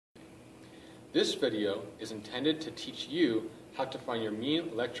This video is intended to teach you how to find your mean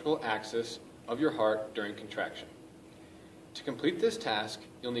electrical axis of your heart during contraction. To complete this task,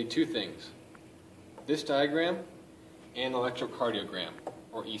 you'll need two things: this diagram and an electrocardiogram,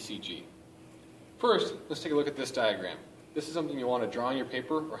 or EKG. First, let's take a look at this diagram. This is something you want to draw on your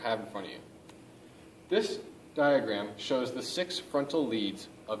paper or have in front of you. This diagram shows the 6 frontal leads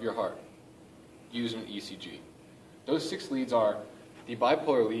of your heart used in EKG. Those 6 leads are the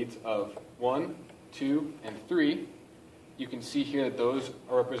bipolar leads of 1, 2, and 3. You can see here that those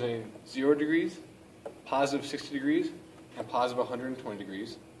are representing 0 degrees, positive 60 degrees, and positive 120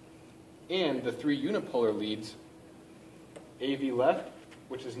 degrees. And the 3 unipolar leads, AV left,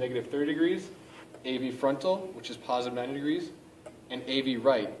 which is negative 30 degrees, AV frontal, which is positive 90 degrees, and AV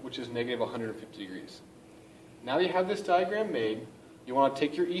right, which is negative 150 degrees. Now that you have this diagram made, you want to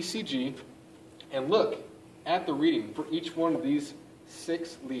take your EKG and look at the reading for each one of these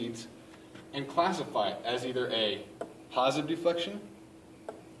 6 leads and classify it as either a positive deflection,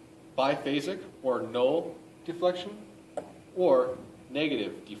 biphasic or null deflection, or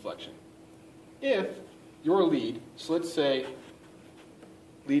negative deflection. If your lead, so let's say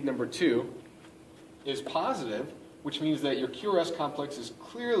lead number 2, is positive, which means that your QRS complex is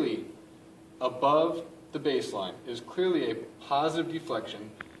clearly above the baseline, is clearly a positive deflection,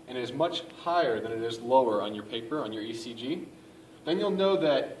 and is much higher than it is lower on your paper, on your EKG, then you'll know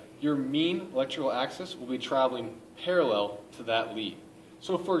that your mean electrical axis will be traveling parallel to that lead.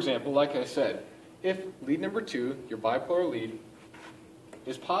 So for example, like I said, if lead number 2, your bipolar lead,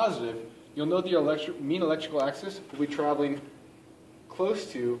 is positive, you'll know that your mean electrical axis will be traveling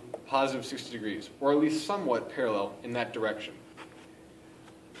close to positive 60 degrees, or at least somewhat parallel in that direction.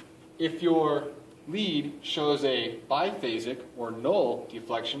 If your lead shows a biphasic or null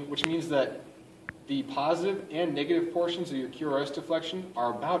deflection, which means that the positive and negative portions of your QRS deflection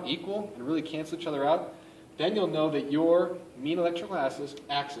are about equal and really cancel each other out, then you'll know that your mean electrical axis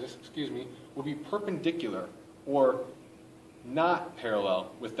will be perpendicular or not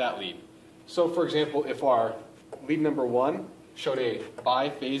parallel with that lead. So for example, if our lead number 1 showed a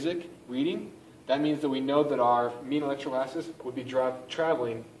biphasic reading, that means that we know that our mean electrical axis would be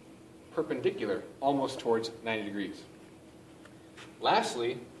traveling perpendicular, almost towards 90 degrees.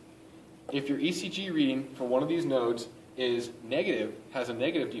 Lastly, if your EKG reading for one of these nodes is negative, has a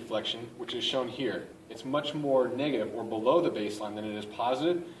negative deflection, which is shown here, it's much more negative or below the baseline than it is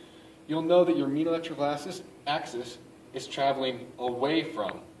positive, you'll know that your mean electrical axis is traveling away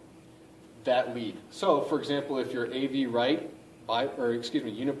from that lead. So, for example, if your AV right,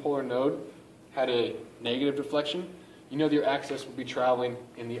 unipolar node had a negative deflection, you know that your axis will be traveling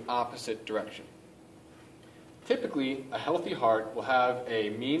in the opposite direction. Typically, a healthy heart will have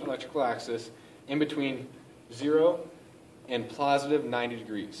a mean electrical axis in between 0 and positive 90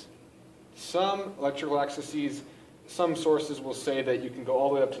 degrees. Some electrical axes, some sources will say that you can go all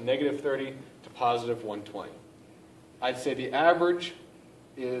the way up to negative 30 to positive 120. I'd say the average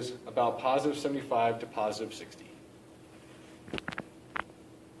is about positive 75 to positive 60.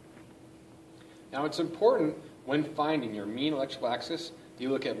 Now it's important when finding your mean electrical axis that you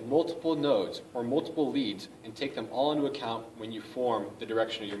look at multiple nodes or multiple leads and take them all into account when you form the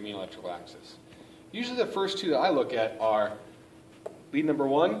direction of your mean electrical axis. Usually the first 2 that I look at are lead number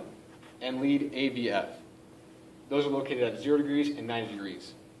 1 and lead AVF. Those are located at 0 degrees and 90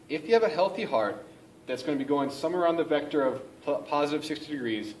 degrees. If you have a healthy heart that's going to be going somewhere around the vector of positive 60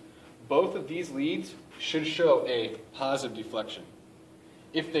 degrees, both of these leads should show a positive deflection.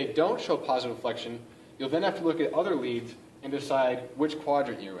 If they don't show positive deflection, you'll then have to look at other leads and decide which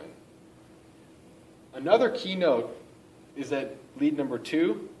quadrant you're in. Another key note is that lead number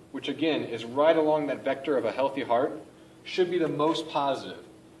 2, which again is right along that vector of a healthy heart, should be the most positive,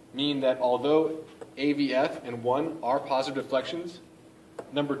 meaning that although AVF and 1 are positive deflections,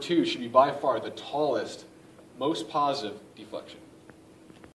 number 2 should be by far the tallest, most positive deflection.